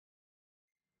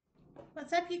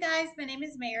What's up, you guys? My name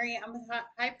is Mary. I'm with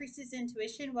High Priestess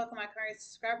Intuition. Welcome, my current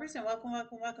subscribers, and welcome,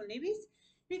 newbies.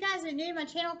 If you guys are new to my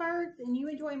channel, birds, and you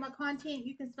enjoy my content,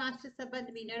 you can smash the sub button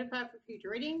to be notified for future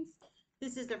readings.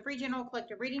 This is the free general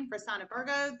collective reading for sign of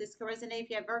Virgo. This can resonate if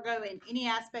you have Virgo in any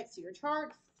aspects of your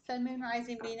charts: Sun, Moon,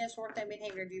 Rising, Venus, North Node,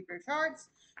 Midheaven, or Jupiter charts.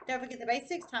 Don't forget the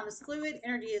basics. Time is fluid.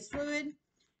 Energy is fluid.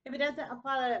 If it doesn't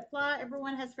apply, let it fly.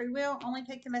 Everyone has free will. Only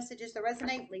take the messages that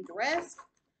resonate. Leave the rest.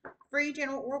 Free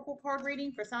general oracle card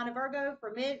reading for sign of Virgo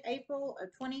for mid-April of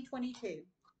 2022.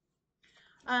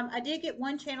 I did get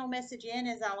one channel message in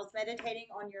as I was meditating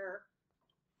on your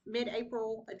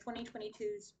mid-April of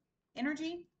 2022's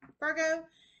energy, Virgo.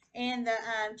 And the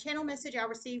channel message I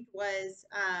received was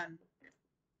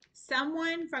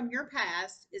someone from your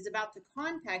past is about to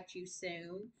contact you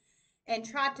soon and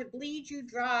try to bleed you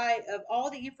dry of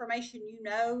all the information you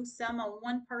know, some on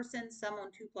one person, some on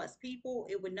 2+ people.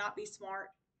 It would not be smart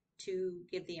to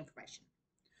give the information.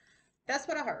 That's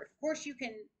what I heard. Of course, you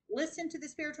can listen to the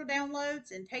spiritual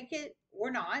downloads and take it or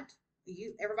not.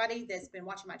 Everybody that's been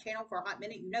watching my channel for a hot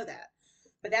minute, you know that.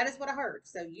 But that is what I heard.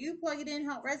 So you plug it in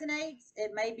how it resonates.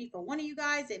 It may be for one of you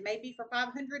guys. It may be for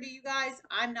 500 of you guys.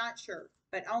 I'm not sure.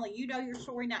 But only you know your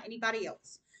story, not anybody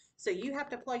else. So you have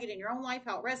to plug it in your own life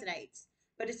how it resonates.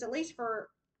 But it's at least for,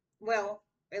 well,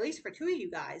 at least for two of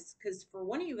you guys. Because for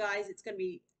one of you guys, it's going to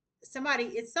be somebody.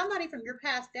 It's somebody from your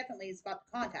past definitely is about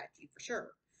to contact you for sure.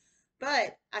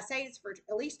 But I say it's for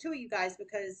at least two of you guys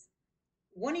because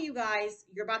one of you guys,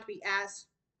 you're about to be asked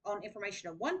on information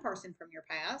of one person from your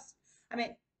past. I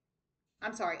mean,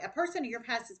 I'm sorry, a person of your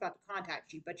past is about to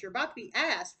contact you, but you're about to be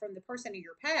asked from the person of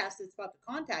your past that's about to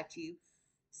contact you.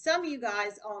 Some of you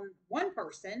guys on one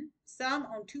person, some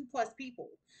on 2+ people.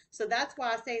 So that's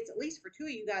why I say it's at least for two of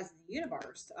you guys in the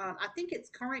universe. I think it's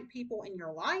current people in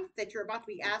your life that you're about to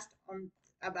be asked on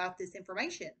about this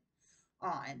information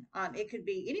on. It could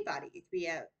be anybody. It could be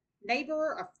a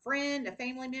neighbor, a friend, a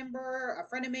family member, a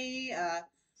friend of me,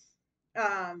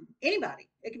 anybody.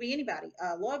 It could be anybody,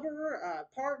 a lover,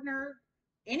 a partner,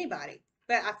 anybody.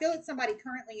 But I feel it's somebody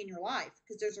currently in your life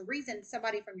because there's a reason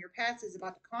somebody from your past is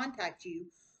about to contact you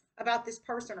about this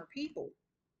person or people.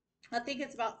 I think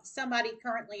it's about somebody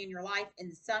currently in your life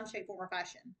in some shape, form, or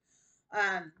fashion.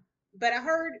 Um, but I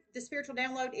heard the spiritual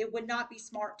download, it would not be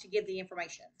smart to give the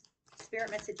information.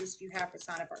 Spirit messages you have for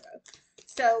sign of Virgo.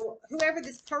 So whoever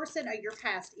this person of your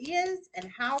past is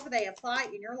and however they apply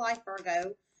in your life,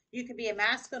 Virgo, you could be a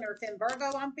masculine or a femme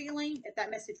Virgo, I'm feeling, if that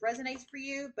message resonates for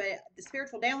you. But the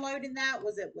spiritual download in that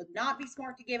was it would not be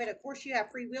smart to give it. Of course, you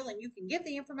have free will and you can give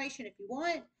the information if you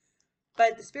want.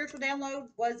 But the spiritual download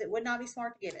was it would not be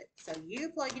smart to give it. So you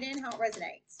plug it in how it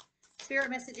resonates. Spirit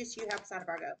messages you have for sign of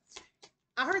Virgo.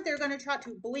 I heard they're going to try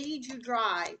to bleed you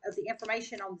dry of the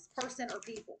information on this person or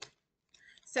people.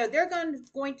 So they're going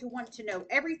to want to know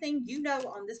everything you know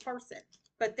on this person.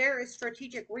 But there is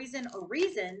strategic reason or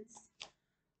reasons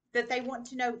that they want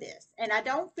to know this. And I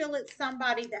don't feel it's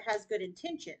somebody that has good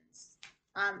intentions.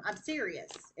 I'm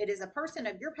serious. It is a person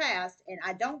of your past, and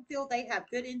I don't feel they have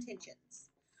good intentions.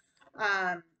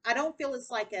 I don't feel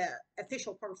it's like a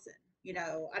official person. You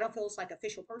know, I don't feel it's like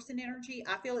official person energy.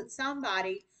 I feel it's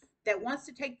somebody that wants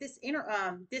to take this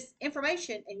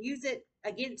information and use it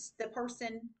against the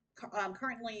person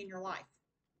currently in your life.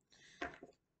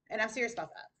 And I'm serious about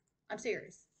that. I'm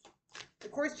serious.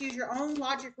 Of course, use your own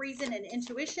logic, reason, and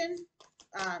intuition.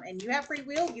 And you have free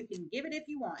will. You can give it if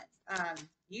you want.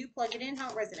 You plug it in how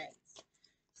it resonates.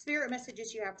 Spirit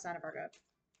messages you have, sign of Virgo.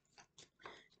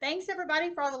 Thanks,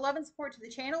 everybody, for all the love and support to the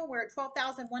channel. We're at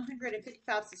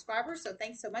 12,155 subscribers, so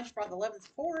thanks so much for all the love and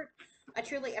support. I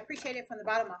truly appreciate it from the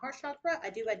bottom of my heart chakra.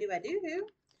 I do. If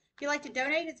you'd like to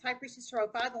donate, it's High Priestess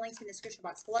 205. The link's in the description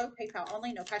box below. PayPal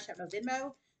only, no Cash App, no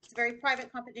Venmo. It's a very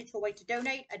private, confidential way to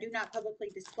donate. I do not publicly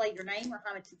display your name or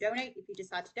how much you donate if you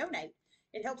decide to donate.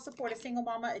 It helps support a single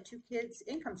mama and 2 kids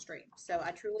income stream. So I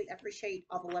truly appreciate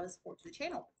all the love and support to the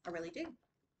channel. I really do.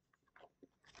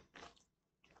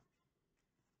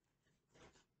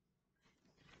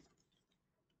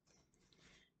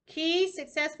 Key,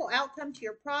 successful outcome to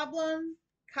your problem.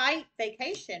 Kite,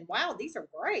 vacation. Wow, these are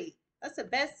great. That's the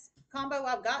best combo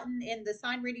I've gotten in the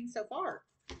sign reading so far.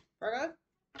 Virgo.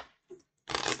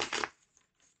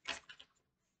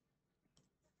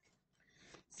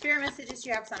 Spirit messages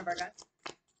you have, sign of Virgo.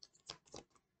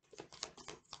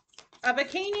 A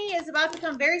bikini is about to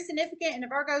become very significant in a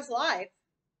Virgo's life.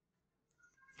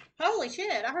 Holy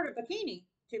shit, I heard a bikini.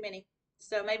 Too many.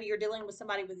 So maybe you're dealing with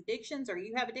somebody with addictions, or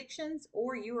you have addictions,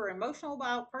 or you are emotional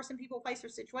about person, people, place, or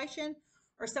situation,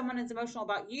 or someone is emotional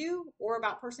about you, or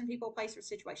about person, people, place, or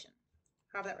situation.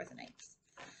 How that resonates.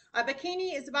 A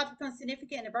bikini is about to become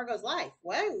significant in Virgo's life.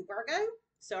 Whoa, Virgo.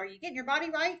 So are you getting your body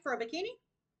right for a bikini?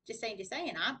 Just saying, just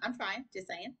saying. I'm trying, just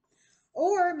saying.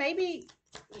 Or maybe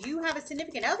you have a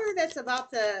significant other that's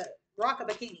about to rock a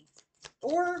bikini.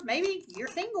 Or maybe you're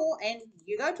single and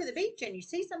you go to the beach and you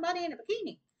see somebody in a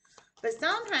bikini. But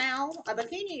somehow a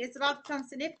bikini is about to become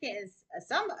significant in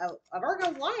a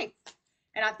Virgo's life.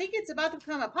 And I think it's about to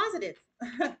become a positive,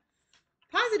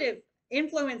 positive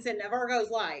influence in a Virgo's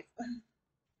life.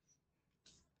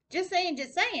 Just saying,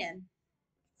 just saying.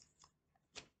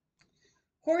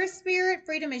 Horse spirit,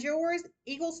 freedom is yours.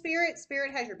 Eagle spirit,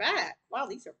 spirit has your back. Wow,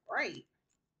 these are great.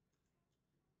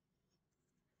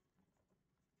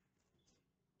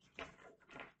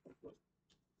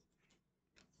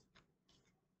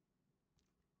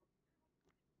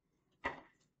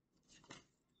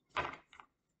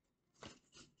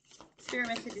 Spirit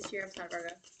message this year, outside Virgo.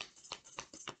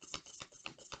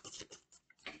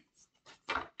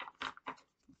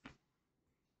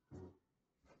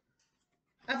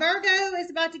 A Virgo is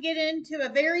about to get into a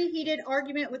very heated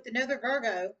argument with another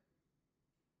Virgo.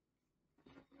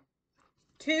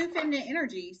 Two feminine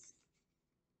energies.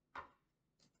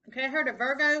 Okay, I heard a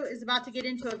Virgo is about to get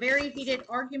into a very heated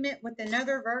argument with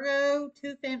another Virgo.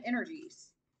 Two fem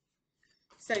energies.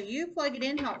 So you plug it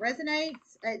in how it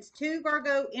resonates. It's two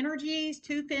Virgo energies,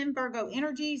 two fem Virgo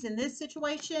energies in this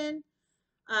situation.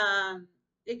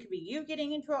 It could be you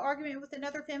getting into an argument with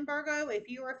another fem Virgo. If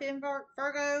you are a fem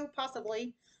Virgo,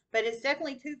 possibly. But it's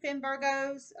definitely two fem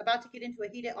Virgos about to get into a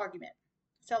heated argument.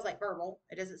 It sounds like verbal.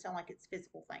 It doesn't sound like it's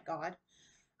physical, thank God.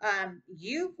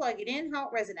 You plug it in how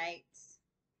it resonates.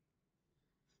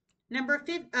 Number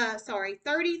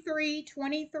 33,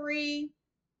 23,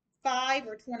 5,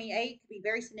 or 28 could be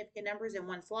very significant numbers in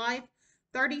one's life.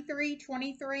 33,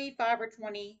 23, 5, or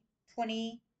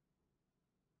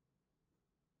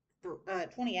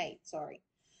 28, sorry.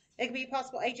 It could be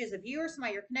possible ages of you or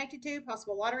somebody you're connected to,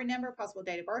 possible lottery number, possible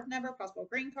date of birth number, possible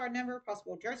green card number,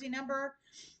 possible jersey number,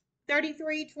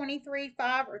 33, 23,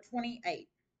 5, or 28.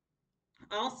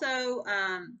 Also,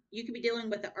 you could be dealing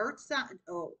with the earth sign.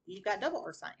 Oh, you've got double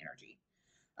earth sign energy.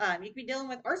 You could be dealing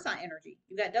with earth sign energy.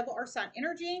 You've got double earth sign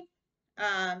energy.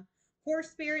 Horse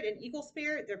spirit and eagle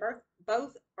spirit, they're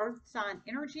both earth sign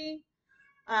energy.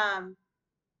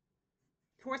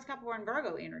 Taurus, Capricorn,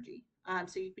 Virgo energy.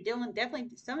 So you'd be dealing definitely,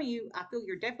 some of you, I feel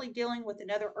you're definitely dealing with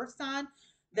another earth sign.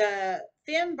 The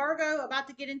fem Virgo about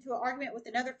to get into an argument with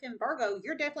another fem Virgo,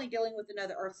 you're definitely dealing with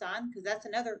another earth sign because that's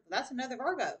another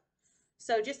Virgo.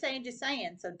 So just saying, just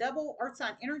saying. So double earth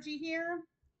sign energy here.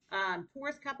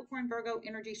 Taurus, Capricorn, Virgo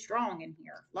energy strong in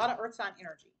here. A lot of earth sign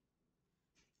energy.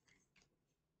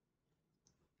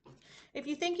 If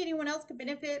you think anyone else could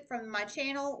benefit from my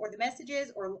channel or the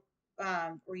messages, or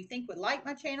you think would like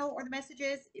my channel or the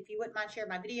messages, if you wouldn't mind sharing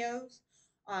my videos,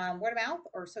 word of mouth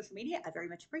or social media, I very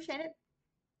much appreciate it.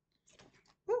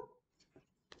 Woo.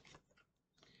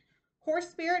 Horse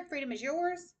spirit, freedom is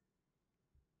yours.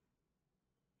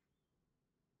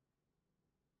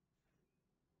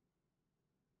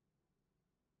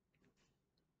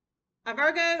 A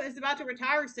Virgo is about to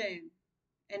retire soon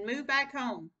and move back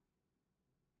home.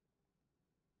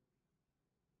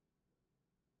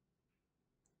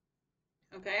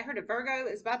 Okay, I heard a Virgo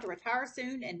is about to retire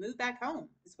soon and move back home,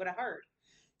 is what I heard.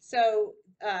 So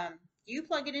you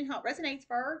plug it in how it resonates,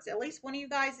 Virgs. At least one of you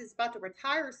guys is about to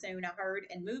retire soon, I heard,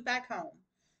 and move back home.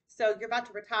 So you're about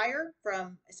to retire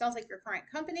from, it sounds like your current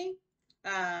company.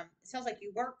 It sounds like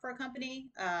you work for a company,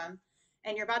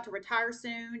 and you're about to retire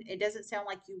soon. It doesn't sound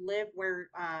like you live where,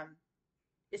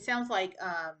 it sounds like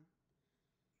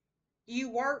you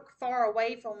work far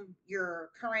away from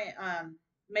your current,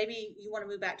 maybe you want to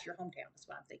move back to your hometown. That's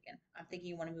what I'm thinking. I'm thinking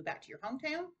you want to move back to your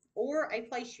hometown or a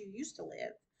place you used to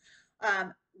live.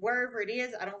 Wherever it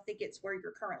is, I don't think it's where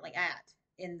you're currently at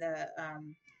in the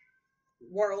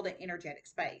world and energetic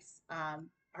space. I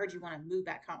heard you want to move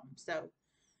back home. So,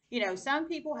 some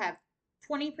people have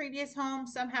 20 previous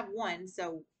homes, some have one.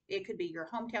 So it could be your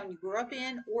hometown you grew up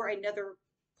in or another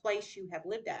place you have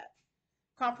lived at.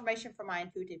 Confirmation from my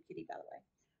intuitive kitty, by the way.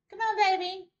 Come on,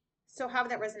 baby. So how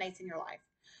that resonates in your life.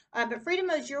 But freedom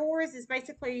is yours is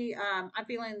basically, I'm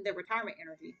feeling the retirement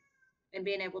energy and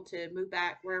being able to move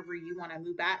back wherever you want to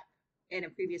move back in a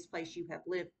previous place you have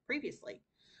lived previously.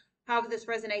 However this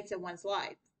resonates in one's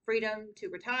life. Freedom to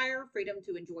retire, freedom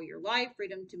to enjoy your life,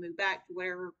 freedom to move back to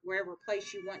wherever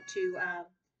place you want to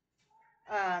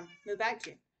move back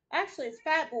to. Actually, it's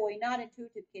Fat Boy, not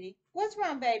Intuitive Kitty. What's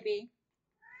wrong, baby?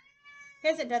 He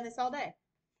hasn't done this all day.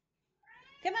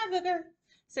 Come on, Booger.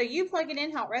 So you plug it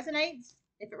in how it resonates,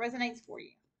 if it resonates for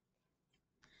you.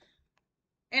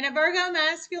 And a Virgo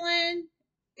masculine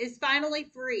is finally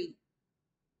free.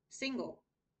 Single.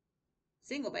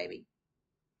 Single, baby.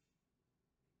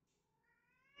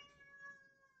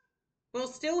 We'll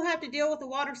still have to deal with the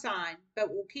water sign, but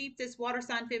we'll keep this water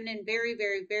sign feminine very,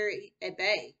 very, very at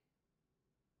bay.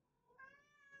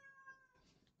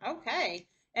 Okay.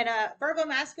 And Virgo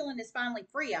masculine is finally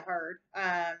free, I heard.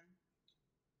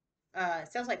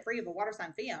 Sounds like free of a water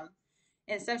sign femme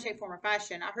in some shape, form, or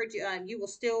fashion. I heard you you will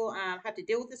still have to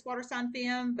deal with this water sign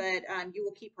femme, but you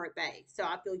will keep her at bay. So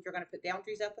I feel you're going to put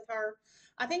boundaries up with her.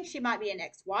 I think she might be an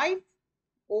ex-wife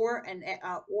or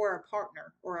a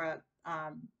partner or a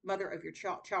mother of your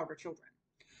child or children.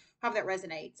 However that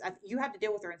resonates. You have to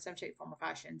deal with her in some shape, form, or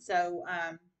fashion. So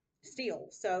still,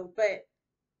 but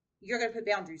you're going to put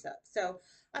boundaries up. So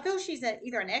I feel she's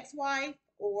either an ex-wife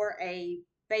or a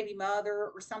baby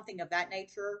mother or something of that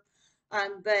nature.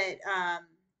 But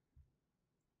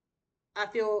I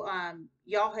feel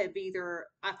y'all have either,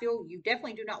 I feel you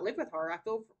definitely do not live with her. I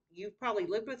feel you've probably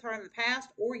lived with her in the past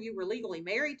or you were legally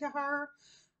married to her.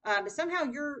 But somehow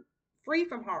you're free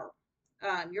from her.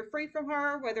 You're free from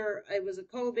her, whether it was a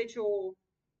cohabitual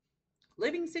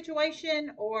living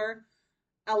situation or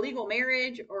a legal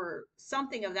marriage or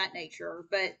something of that nature,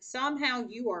 but somehow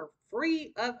you are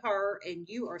free of her and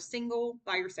you are single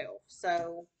by yourself.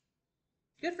 So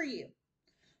good for you.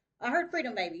 I heard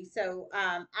freedom, baby. So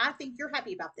I think you're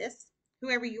happy about this.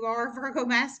 Whoever you are, Virgo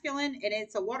masculine, and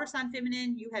it's a water sign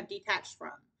feminine you have detached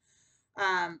from.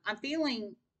 I'm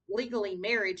feeling legally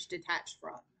marriage detached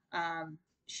from.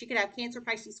 She could have Cancer,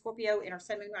 Pisces, Scorpio in her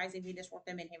Sun, Moon, Rising, Venus, North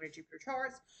Node, Inhabited Jupiter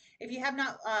charts. If you have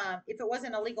not, if it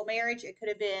wasn't a legal marriage, it could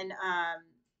have been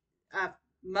a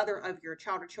mother of your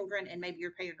child or children, and maybe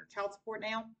you're paying her child support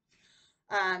now.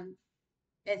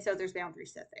 And so there's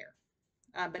boundaries set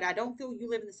there. But I don't feel you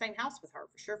live in the same house with her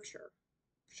for sure, for sure,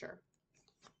 for sure.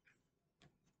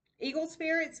 Eagle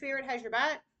spirit, spirit has your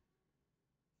back.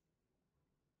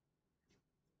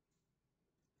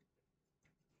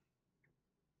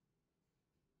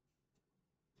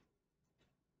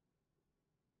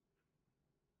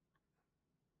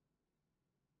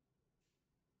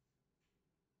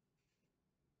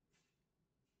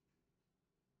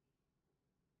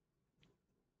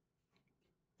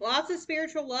 Lots of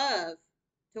spiritual love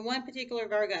to one particular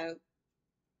Virgo.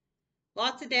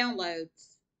 Lots of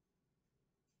downloads.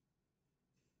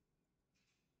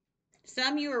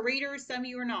 Some you are readers, some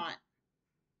you are not.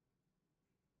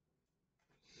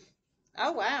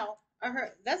 Oh wow. I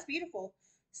heard that's beautiful.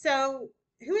 So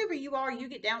whoever you are, you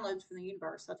get downloads from the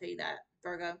universe. I'll tell you that,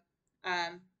 Virgo.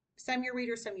 Um, some you're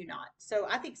readers, some you not. So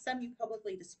I think some you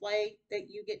publicly display that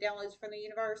you get downloads from the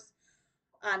universe.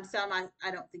 Some I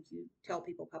don't think you tell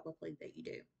people publicly that you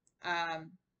do.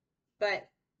 But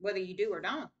whether you do or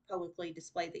not publicly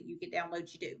display that you get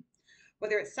downloads, you do.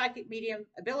 Whether it's psychic medium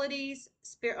abilities,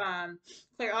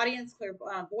 clairaudience,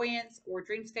 clairvoyance, or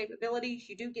dreamscape abilities,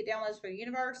 you do get downloads from the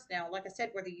universe. Now, like I said,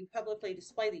 whether you publicly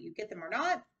display that you get them or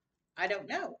not, I don't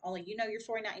know. Only you know your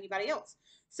story, not anybody else.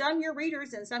 Some you're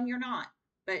readers and some you're not.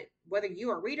 But whether you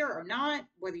are a reader or not,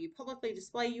 whether you publicly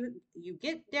display you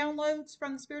get downloads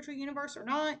from the spiritual universe or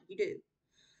not, you do.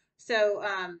 So,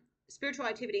 spiritual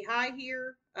activity high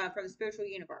here from the spiritual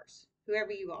universe.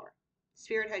 Whoever you are,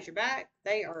 spirit has your back.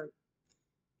 They are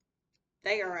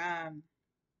they are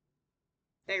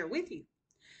with you.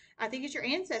 I think it's your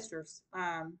ancestors.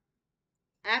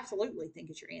 Absolutely think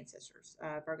it's your ancestors,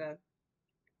 Virgo.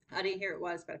 I didn't hear it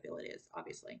was, but I feel it is,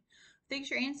 obviously. I think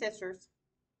it's your ancestors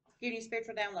giving you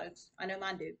spiritual downloads. I know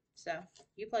mine do. So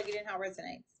you plug it in how it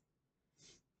resonates.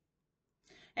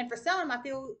 And for some, I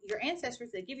feel your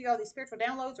ancestors that give you all these spiritual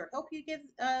downloads or help you give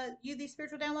you these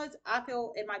spiritual downloads, I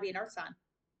feel it might be an earth sign.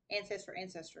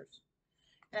 Ancestors.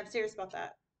 And I'm serious about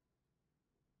that.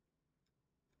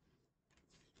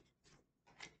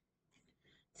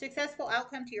 Successful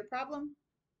outcome to your problem.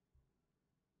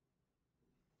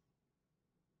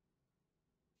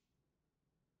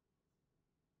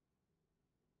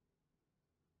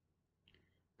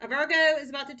 A Virgo is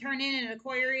about to turn in an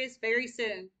Aquarius very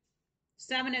soon.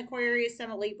 Some an Aquarius,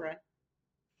 some a Libra.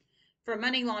 For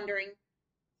money laundering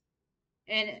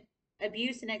and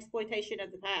abuse and exploitation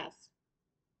of the past.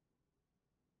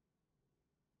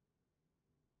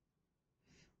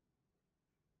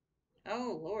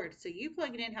 Oh Lord. So you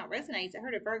plug it in how it resonates. I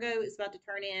heard a Virgo is about to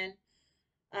turn in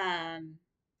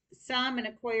some an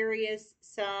Aquarius,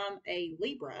 some a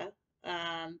Libra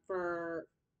for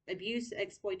abuse,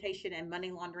 exploitation, and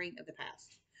money laundering of the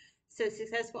past. So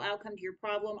successful outcome to your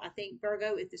problem. I think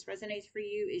Virgo, if this resonates for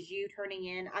you, is you turning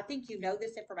in. I think you know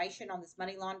this information on this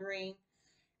money laundering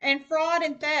and fraud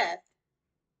and theft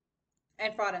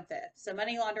and fraud and theft. So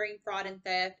money laundering, fraud and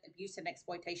theft, abuse and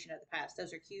exploitation of the past.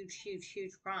 Those are huge, huge,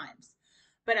 huge crimes.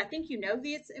 But I think you know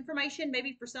this information.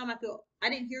 Maybe for some, I feel I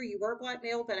didn't hear you were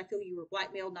blackmailed, but I feel you were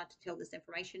blackmailed not to tell this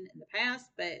information in the past.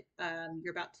 But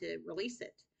you're about to release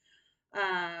it.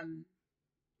 Um,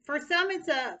 for some, it's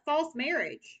a false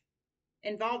marriage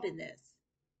involved in this.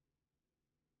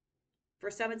 For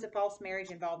some, it's a false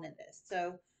marriage involved in this.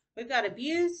 So we've got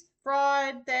abuse,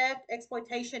 fraud, theft,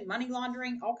 exploitation, money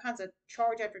laundering, all kinds of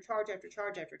charge after charge after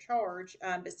charge after charge.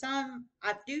 But some,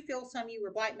 I do feel some of you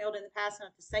were blackmailed in the past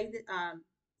enough to say that,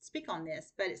 speak on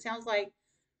this. But it sounds like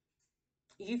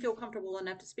you feel comfortable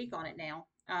enough to speak on it now.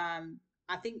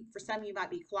 I think for some, you might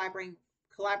be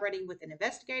collaborating with an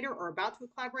investigator or about to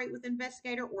collaborate with an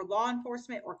investigator or law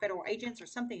enforcement or federal agents or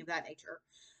something of that nature.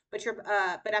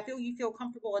 But I feel you feel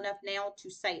comfortable enough now to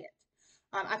say it.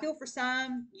 I feel for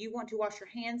some, you want to wash your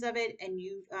hands of it and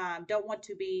you don't want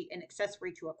to be an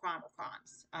accessory to a crime or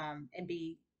crimes and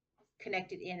be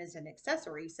connected in as an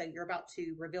accessory. So you're about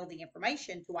to reveal the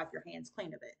information to wipe your hands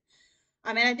clean of it.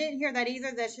 I mean, I didn't hear that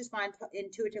either. That's just my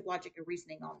intuitive logic and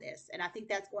reasoning on this. And I think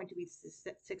that's going to be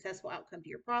a successful outcome to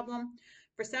your problem.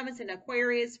 For some, it's an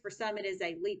Aquarius. For some, it is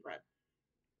a Libra.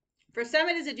 For some,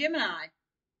 it is a Gemini.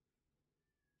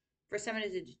 For some,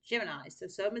 it is a Gemini. So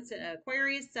some it's an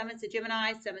Aquarius, some it's a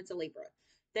Gemini, some it's a Libra.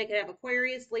 They could have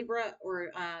Aquarius, Libra, or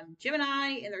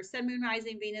Gemini in their Sun, Moon,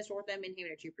 Rising, Venus, North Node,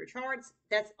 Midheaven, or Jupiter charts.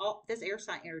 That's all. This air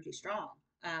sign energy strong.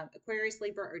 Aquarius,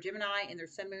 Libra, or Gemini in their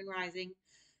Sun, Moon, Rising,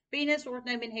 Venus, North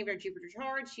Node, Midheaven, or Jupiter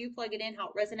charts. You plug it in how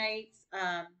it resonates.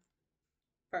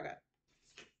 Virgo.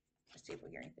 Let's see if we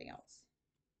hear anything else.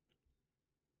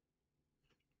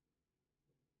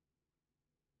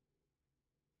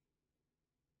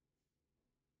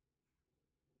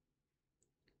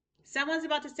 Someone's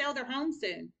about to sell their home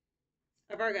soon.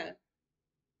 A Virgo.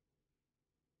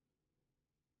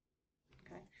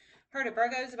 Okay. Heard a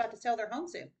Virgo is about to sell their home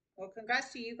soon. Well,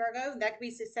 congrats to you, Virgo. That could be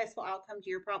a successful outcome to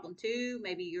your problem too.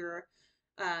 Maybe you're,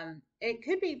 it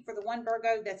could be for the one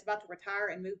Virgo that's about to retire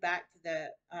and move back to the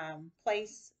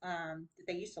place that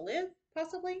they used to live,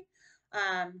 possibly.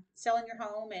 Selling your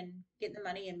home and getting the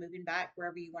money and moving back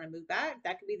wherever you want to move back.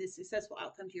 That could be the successful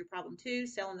outcome to your problem too.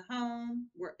 Selling the home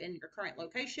in your current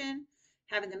location,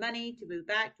 having the money to move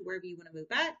back to wherever you want to move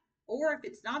back. Or if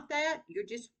it's not that, you're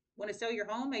just want to sell your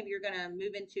home, maybe you're going to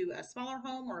move into a smaller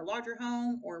home or a larger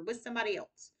home or with somebody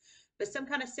else. But some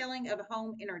kind of selling of a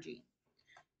home energy,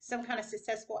 some kind of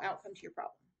successful outcome to your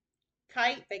problem.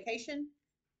 Kite, vacation.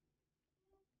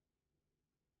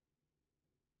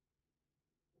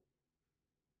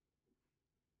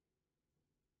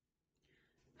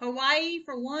 Hawaii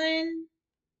for one,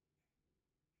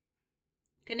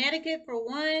 Connecticut for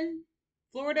one,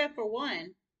 Florida for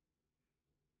one,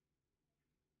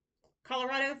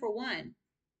 Colorado for one.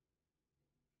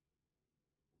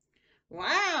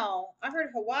 Wow. I heard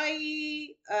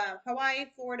Hawaii,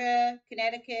 Florida,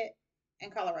 Connecticut,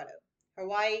 and Colorado.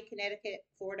 Hawaii, Connecticut,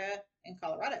 Florida, and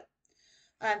Colorado.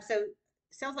 So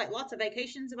sounds like lots of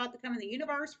vacations about to come in the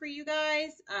universe for you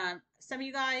guys. Some of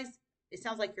you guys, it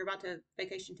sounds like you're about to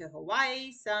vacation to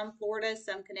Hawaii, some Florida,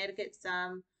 some Connecticut,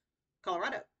 some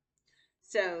Colorado.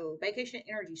 So vacation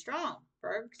energy strong,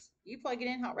 folks. You plug it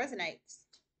in how it resonates.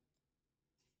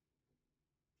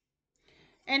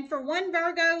 And for one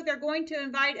Virgo, they're going to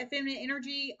invite a feminine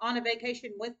energy on a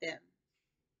vacation with them.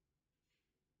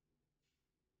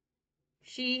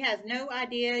 She has no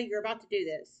idea you're about to do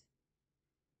this.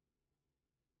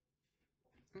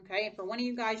 Okay, and for one of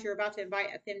you guys, you're about to invite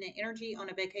a feminine energy on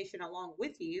a vacation along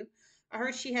with you. I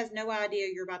heard she has no idea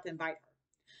you're about to invite her.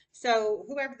 So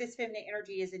whoever this feminine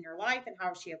energy is in your life and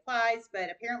how she applies,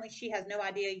 but apparently she has no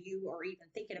idea you are even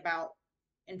thinking about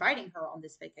inviting her on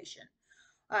this vacation.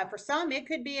 For some, it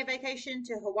could be a vacation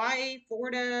to Hawaii,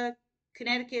 Florida,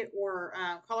 Connecticut, or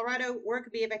Colorado, or it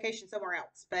could be a vacation somewhere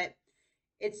else. But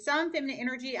it's some feminine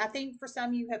energy. I think for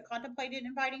some, you have contemplated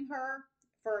inviting her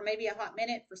for maybe a hot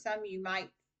minute. For some, you might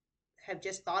have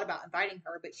just thought about inviting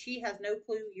her, but she has no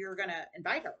clue you're going to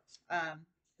invite her,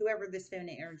 whoever this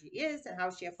feminine energy is and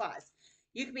how she applies.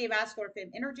 You could be a masculine or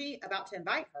feminine energy about to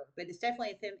invite her, but it's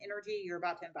definitely a feminine energy you're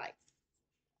about to invite.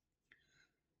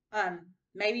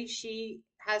 Maybe she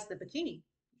has the bikini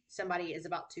somebody is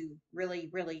about to really,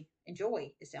 really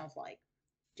enjoy, it sounds like.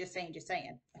 Just saying, just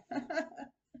saying.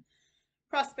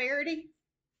 Prosperity.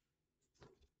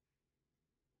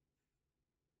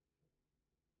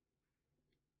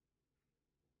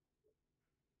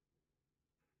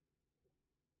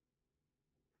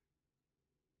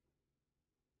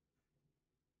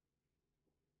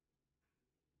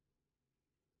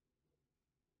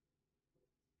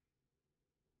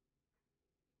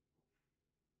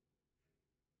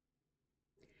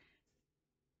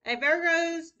 A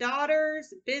Virgo's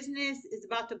daughter's business is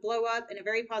about to blow up in a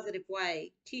very positive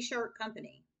way. T-shirt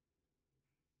company.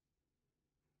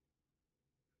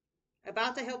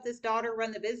 About to help this daughter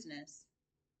run the business.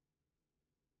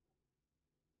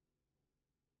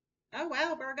 Oh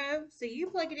wow, Virgo. So you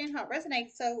plug it in how it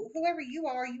resonates. So whoever you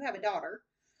are, you have a daughter.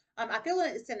 I feel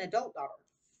that it's an adult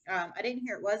daughter. I didn't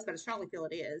hear it was, but I strongly feel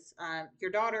it is.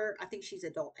 Your daughter, I think she's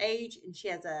adult age, and she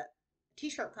has a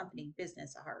t-shirt company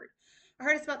business. I heard. I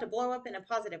heard it's about to blow up in a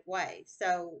positive way.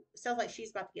 So it sounds like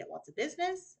she's about to get lots of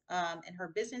business, and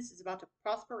her business is about to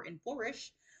prosper and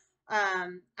flourish. I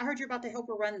heard you're about to help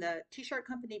her run the t-shirt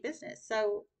company business.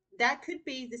 So that could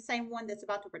be the same one that's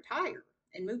about to retire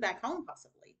and move back home,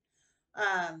 possibly,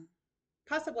 um,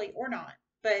 possibly or not.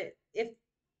 But if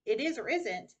it is or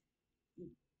isn't,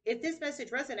 if this message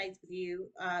resonates with you,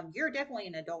 you're definitely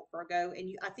an adult Virgo,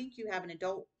 and I think you have an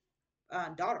adult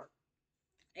daughter,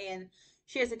 and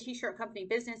she has a t-shirt company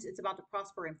business. It's about to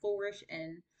prosper and flourish,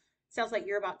 and sounds like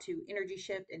you're about to energy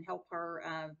shift and help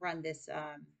her run this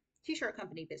t-shirt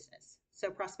company business.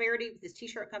 So prosperity with this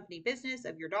t-shirt company business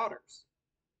of your daughters.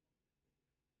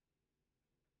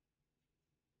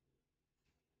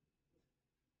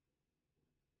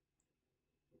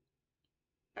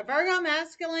 A Virgo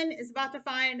masculine is about to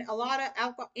find a lot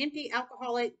of empty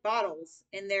alcoholic bottles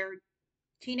in their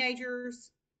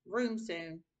teenager's room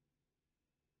soon.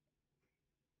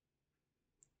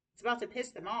 It's about to piss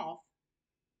them off.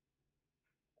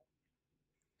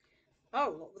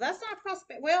 Oh, well, that's not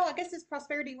prosperity. Well, I guess it's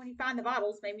prosperity when you find the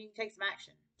bottles. Maybe you can take some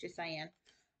action. Just saying.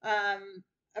 A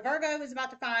Virgo is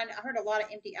about to find. I heard a lot of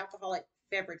empty alcoholic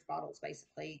beverage bottles,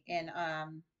 basically, in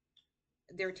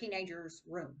their teenager's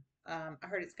room. I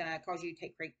heard it's going to cause you to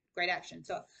take great action.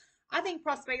 So, I think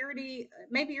prosperity.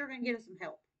 Maybe you're going to get him some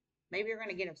help. Maybe you're going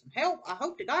to get him some help. I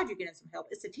hope to God you get him some help.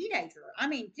 It's a teenager. I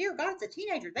mean, dear God, it's a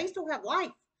teenager. They still have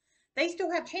life. They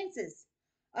still have chances.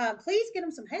 Please get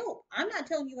them some help. I'm not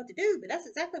telling you what to do, but that's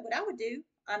exactly what I would do.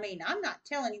 I mean, I'm not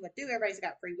telling you what to do. Everybody's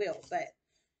got free will. But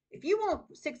if you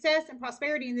want success and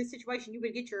prosperity in this situation, you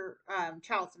would get your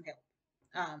child some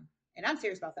help. And I'm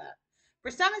serious about that.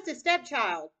 For some, it's a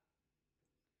stepchild.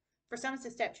 For some, it's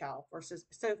a stepchild.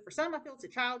 So for some, I feel it's a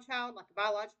child, like a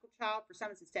biological child. For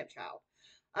some, it's a stepchild.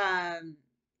 Um,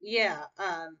 yeah.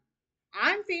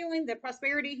 I'm feeling the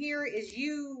prosperity here is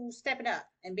you stepping up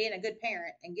and being a good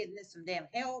parent and getting this some damn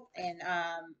help and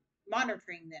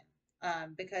monitoring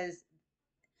them because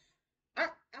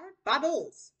our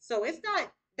bottles. So it's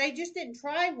not, they just didn't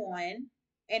try one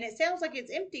and it sounds like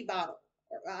it's empty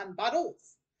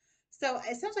bottles. So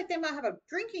it sounds like they might have a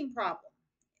drinking problem.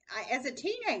 As a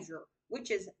teenager,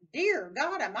 which is, dear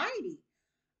God Almighty,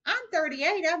 I'm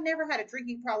 38. I've never had a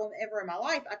drinking problem ever in my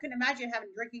life. I couldn't imagine having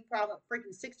a drinking problem at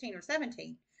freaking 16 or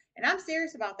 17. And I'm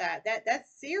serious about that.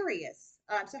 That's serious.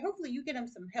 So hopefully you get them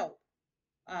some help.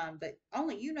 But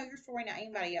only you know your story, not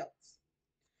anybody else.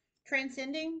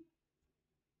 Transcending.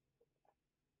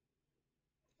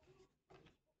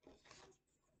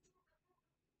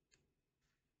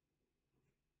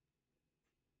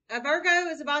 A Virgo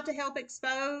is about to help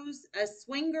expose a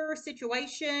swinger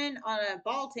situation on a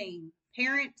ball team.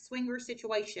 Parent swinger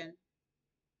situation.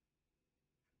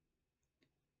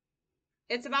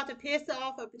 It's about to piss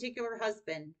off a particular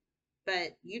husband,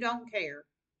 but you don't care.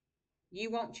 You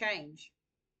won't change.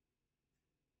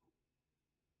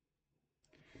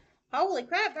 Holy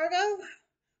crap, Virgo.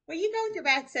 Well, you go with your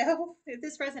bad self if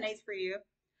this resonates for you.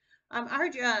 I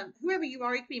heard you, whoever you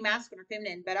are, you could be masculine or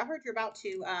feminine, but I heard you're about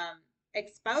to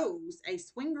expose a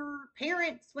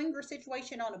parent swinger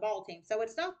situation on a ball team. So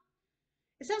it's not,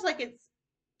 it sounds like it's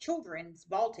children's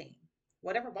ball team.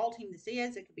 Whatever ball team this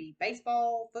is, it could be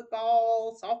baseball,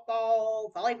 football,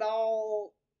 softball, volleyball,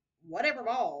 whatever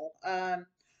ball.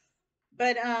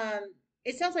 But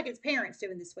it sounds like it's parents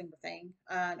doing the swinger thing,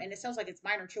 and it sounds like it's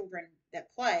minor children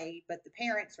that play, but the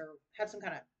parents are have some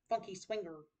kind of funky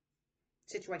swinger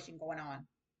situation going on.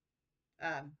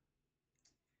 Um,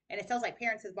 and it sounds like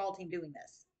parents of the ball team doing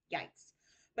this. Yikes!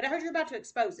 But I heard you're about to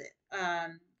expose it,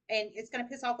 and it's going to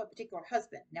piss off a particular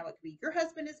husband. Now it could be your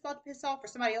husband is about to piss off, or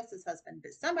somebody else's husband,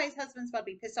 but somebody's husband's about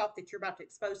to be pissed off that you're about to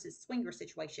expose this swinger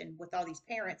situation with all these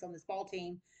parents on this ball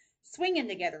team swinging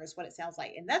together is what it sounds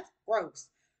like, and that's gross.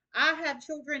 I have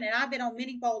children, and I've been on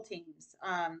many ball teams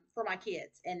for my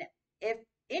kids, and if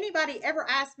anybody ever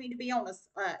asked me to be on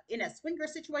in a swinger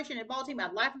situation in a ball team,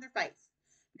 I'd laugh in their face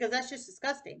because that's just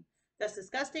disgusting. That's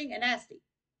disgusting and nasty.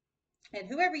 And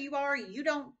whoever you are, you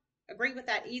don't agree with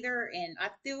that either. And I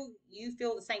feel you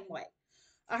feel the same way.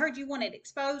 I heard you want it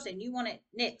exposed and you want it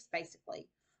nixed, basically.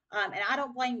 And I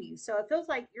don't blame you. So it feels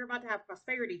like you're about to have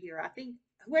prosperity here. I think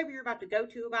whoever you're about to go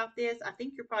to about this, I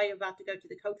think you're probably about to go to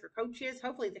the coach or coaches.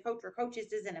 Hopefully, the coach or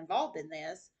coaches isn't involved in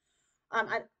this.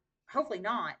 I hopefully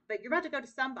not, but you're about to go to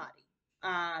somebody,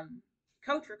 um,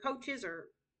 coach or coaches or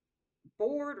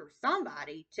board or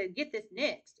somebody to get this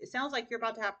next. It sounds like you're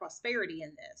about to have prosperity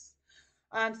in this.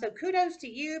 So kudos to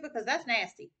you because that's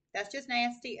nasty. That's just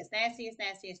nasty. It's nasty. It's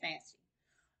nasty. It's nasty.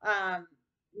 Um,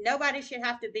 Nobody should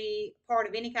have to be part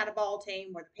of any kind of ball team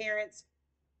where the parents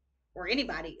or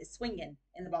anybody is swinging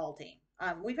in the ball team.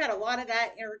 We've had a lot of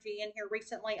that energy in here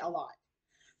recently, a lot.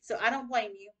 So I don't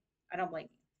blame you. I don't blame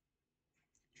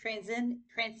you.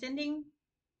 Transcending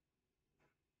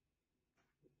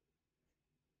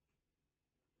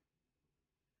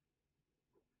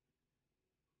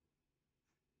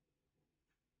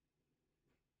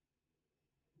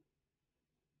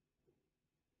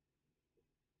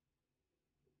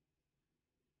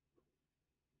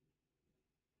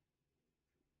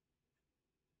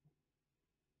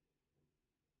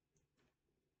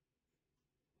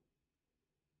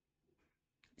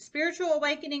spiritual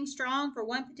awakening strong for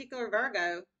one particular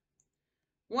Virgo.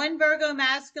 One Virgo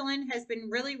masculine has been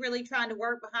really, really trying to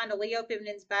work behind a Leo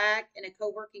feminine's back in a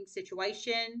co working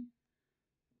situation,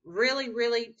 really,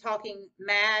 really talking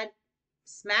mad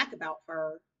smack about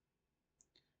her.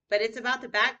 But it's about to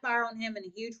backfire on him in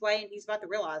a huge way, and he's about to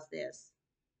realize this.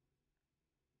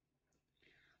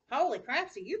 Holy crap,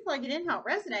 so you plug it in how it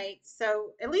resonates.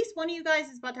 So at least one of you guys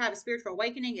is about to have a spiritual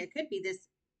awakening. It could be this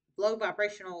low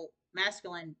vibrational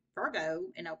masculine Virgo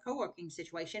in a co working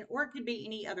situation, or it could be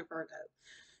any other Virgo.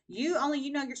 You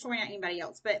know your story, not anybody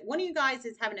else. But one of you guys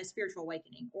is having a spiritual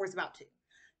awakening or is about to.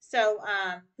 So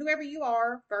whoever you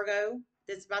are, Virgo,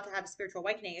 that's about to have a spiritual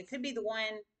awakening, it could be the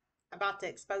one about to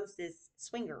expose this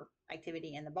swinger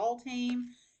activity in the ball team.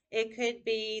 It could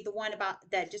be the one about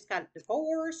that just got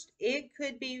divorced. It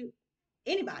could be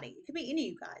anybody. It could be any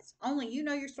of you guys. Only you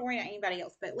know your story, not anybody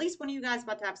else. But at least one of you guys is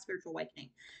about to have a spiritual awakening.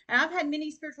 And I've had many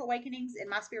spiritual awakenings in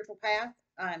my spiritual path.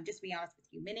 Just to be honest with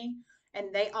you, many,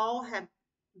 and they all have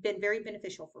been very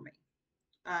beneficial for me.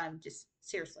 Just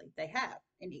seriously, they have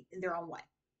in their own way.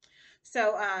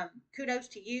 So, kudos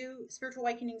to you. Spiritual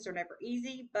awakenings are never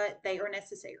easy, but they are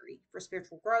necessary for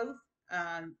spiritual growth.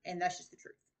 And that's just the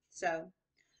truth. So,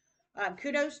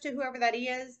 kudos to whoever that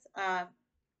is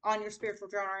on your spiritual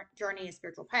journey and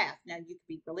spiritual path. Now, you could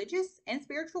be religious and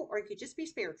spiritual, or you could just be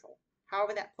spiritual.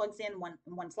 However, that plugs in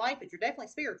one's life, but you're definitely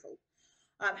spiritual.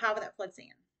 However, that plugs in.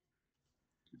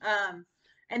 Um,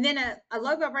 and then a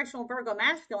low vibrational Virgo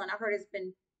masculine, I heard, has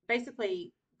been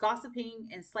basically gossiping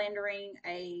and slandering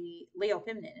a Leo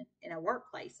feminine in a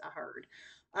workplace. I heard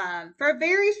for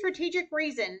very strategic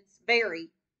reasons. I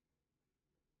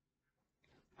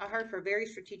heard for very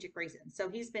strategic reasons. So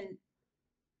he's been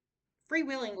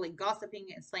freewheelingly gossiping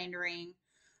and slandering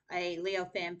a Leo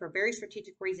femme for very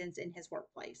strategic reasons in his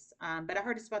workplace. But I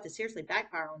heard it's about to seriously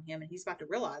backfire on him, and he's about to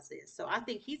realize this. So I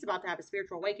think he's about to have a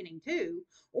spiritual awakening too,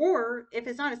 or if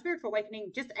it's not a spiritual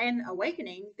awakening, just an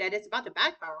awakening that it's about to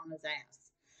backfire on his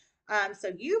ass.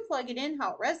 So you plug it in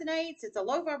how it resonates. It's a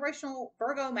low vibrational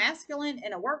Virgo masculine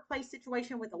in a workplace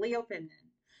situation with a Leo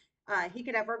feminine. He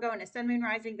could have Virgo in a Sun, Moon,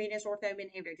 Rising, Venus, Ortho,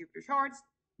 Benhaven, Jupiter charts.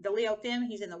 The Leo femme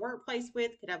he's in the workplace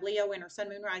with could have Leo in her Sun,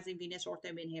 Moon, Rising, Venus,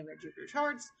 Ortho, Benhaven, Jupiter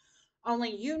charts.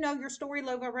 Only you know your story,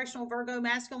 low vibrational Virgo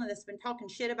masculine that's been talking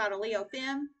shit about a Leo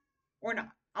femme or not.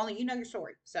 Only you know your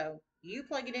story. So you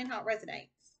plug it in how it resonates.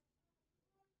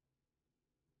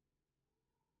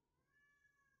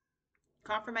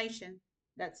 Confirmation.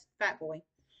 That's Fat Boy.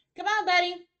 Come on,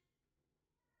 buddy.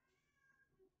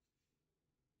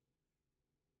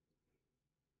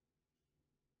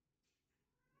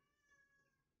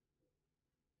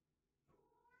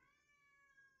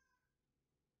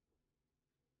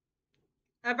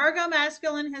 A Virgo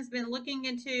masculine has been looking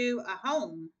into a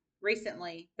home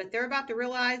recently, but they're about to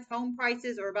realize home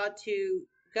prices are about to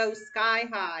go sky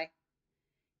high.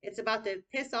 It's about to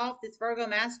piss off this Virgo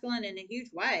masculine in a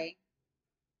huge way.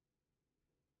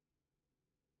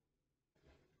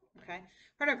 Okay.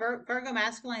 Heard a Virgo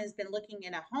masculine has been looking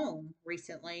in a home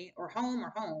recently, or home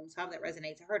or homes, however that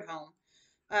resonates. I heard home.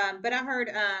 But I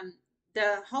heard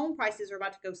the home prices are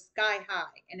about to go sky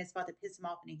high, and it's about to piss them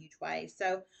off in a huge way.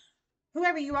 So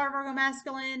whoever you are, Virgo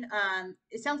masculine,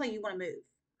 it sounds like you want to move.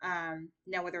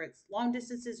 Now, whether it's long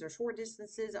distances or short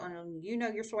distances, you know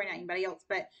your story, not anybody else,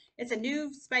 but it's a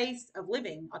new space of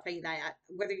living. I'll tell you that.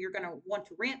 Whether you're going to want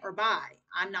to rent or buy,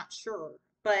 I'm not sure,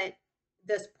 but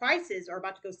the prices are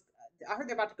about to go. I heard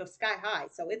they're about to go sky high,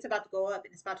 so it's about to go up,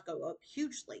 and it's about to go up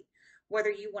hugely.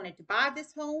 Whether you wanted to buy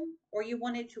this home or you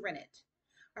wanted to rent it,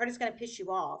 I heard it's going to piss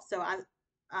you off. So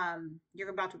you're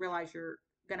about to realize you're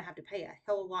going to have to pay a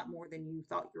hell of a lot more than you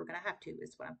thought you were going to have to,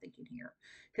 is what I'm thinking here.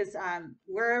 Because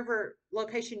wherever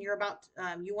location you're about,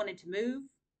 you wanted to move,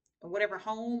 or whatever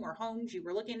home or homes you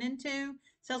were looking into,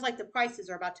 sounds like the prices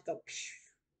are about to go.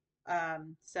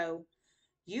 So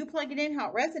you plug it in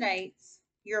how it resonates.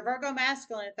 You're a Virgo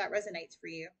masculine if that resonates for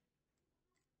you.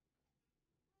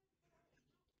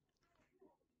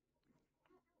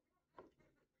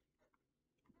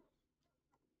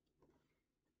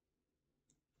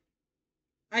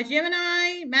 A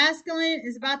Gemini masculine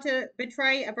is about to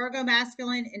betray a Virgo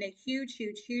masculine in a huge,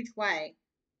 huge, huge way.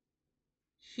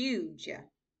 Huge.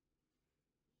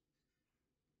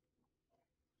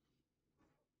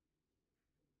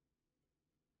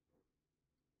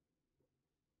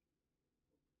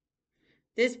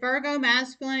 This Virgo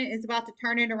masculine is about to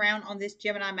turn it around on this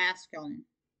Gemini masculine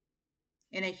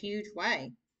in a huge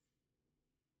way.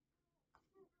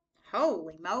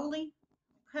 Holy moly.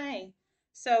 Okay.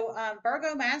 So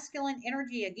Virgo masculine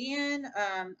energy again.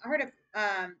 I heard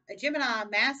a Gemini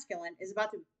masculine is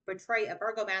about to betray a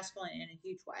Virgo masculine in a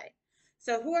huge way.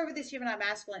 So whoever this Gemini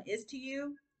masculine is to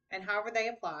you, and however they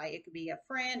apply, it could be a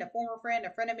friend, a former friend, a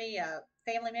frenemy, a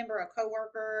family member, a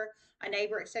coworker, a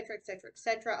neighbor, etc., etc.,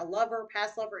 etc., a lover,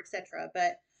 past lover, etc.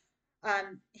 But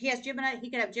he has Gemini.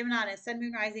 He could have Gemini in his Sun,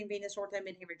 Moon, Rising, Venus, North Node,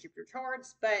 Midheaven, Jupiter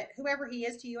charts. But whoever he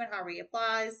is to you and however he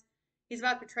applies, he's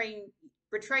about to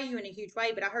betray you in a huge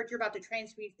way. But I heard you're about to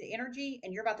transmute the energy,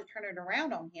 and you're about to turn it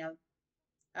around on him,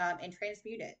 and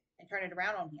transmute it and turn it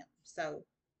around on him. So,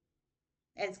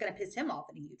 and it's going to piss him off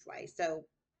in a huge way. So,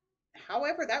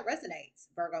 however that resonates,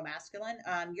 Virgo masculine,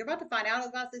 you're about to find out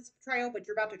about this betrayal, but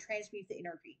you're about to transmute the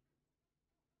energy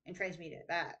and transmute it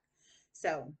back.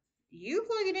 So, you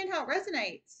plug it in how it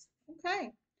resonates.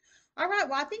 Okay. All right.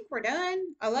 Well, I think we're done.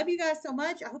 I love you guys so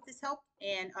much. I hope this helped.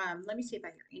 And let me see if I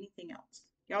hear anything else.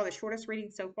 Y'all, the shortest reading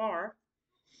so far.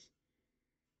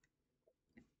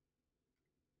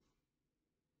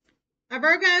 A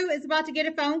Virgo is about to get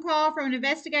a phone call from an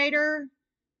investigator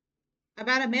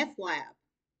about a meth lab.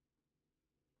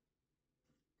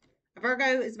 A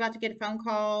Virgo is about to get a phone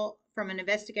call from an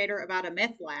investigator about a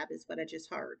meth lab, is what I just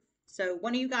heard. So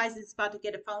one of you guys is about to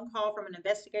get a phone call from an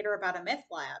investigator about a meth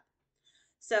lab.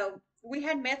 So we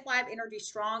had meth lab energy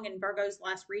strong in Virgo's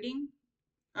last reading.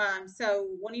 So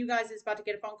one of you guys is about to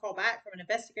get a phone call back from an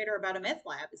investigator about a meth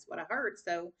lab, is what I heard.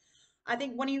 So I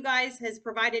think one of you guys has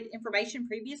provided information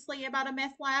previously about a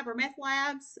meth lab or meth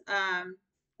labs,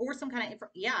 or some kind of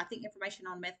I think information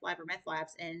on meth lab or meth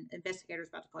labs, and investigators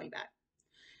about to call you back.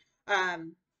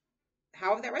 Um,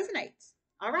 However that resonates.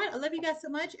 All right, I love you guys so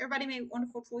much. Everybody make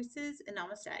wonderful choices, and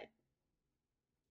namaste.